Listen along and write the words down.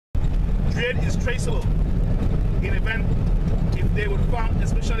jade is traceable. In event, if they would find,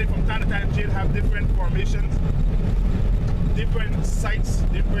 especially from time to time, jade have different formations, different sites,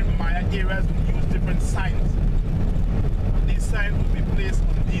 different Maya areas would use different signs. These signs would be placed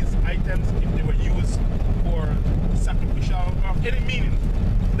on these items if they were used for sacrificial or any meaning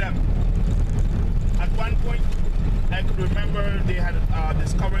to them. At one point, I could remember they had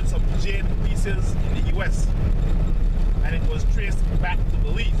discovered some jade pieces in the US, and it was traced back to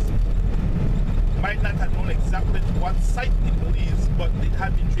Belize. Might not have known exactly what site in Belize, but it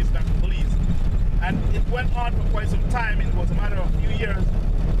had been traced back to Belize. And it went on for quite some time. It was a matter of a few years.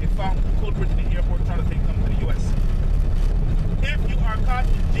 They found the culprit in the airport trying to take them to the US. If you are caught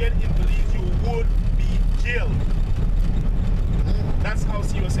in jail in Belize, you would be jailed. That's how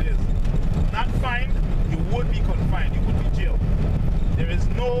serious it is. Not fined, you would be confined, you would be jailed. There is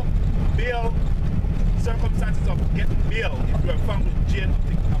no bail, circumstances of getting bail if you are found with jail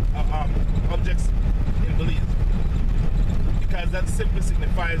objects in Belize. Because that simply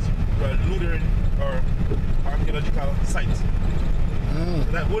signifies you are loitering or archaeological sites.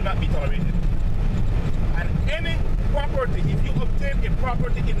 So that would not be tolerated. And any property, if you obtain a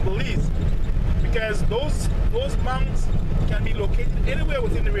property in Belize, because those mounds can be located anywhere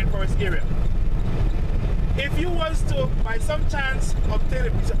within the rainforest area. If you was to, by some chance, obtain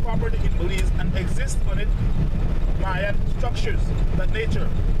a piece of property in Belize and exist on it, Mayan structures, that nature,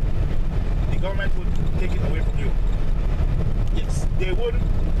 the government would take it away from you. Yes, they would.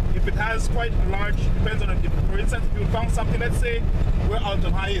 If it has quite a large, depends on it. If, for instance, if you found something, let's say where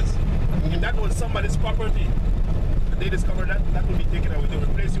Alton High is, if that was somebody's property, and they discovered that, that would be taken away. They would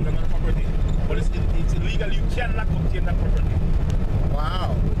replace you with another property. But it's illegal. You cannot obtain that property.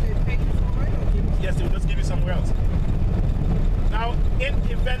 Wow. Would they pay you for it, or give you? Yes, they will just give you somewhere else. Now, in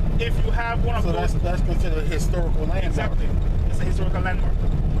event, if you have one of those... So that's considered a historical landmark. Exactly. It's a historical landmark.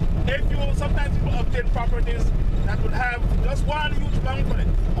 If you, sometimes people obtain properties that would have just one huge mound on it,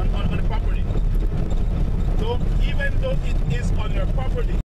 on the property. So even though it is on your property,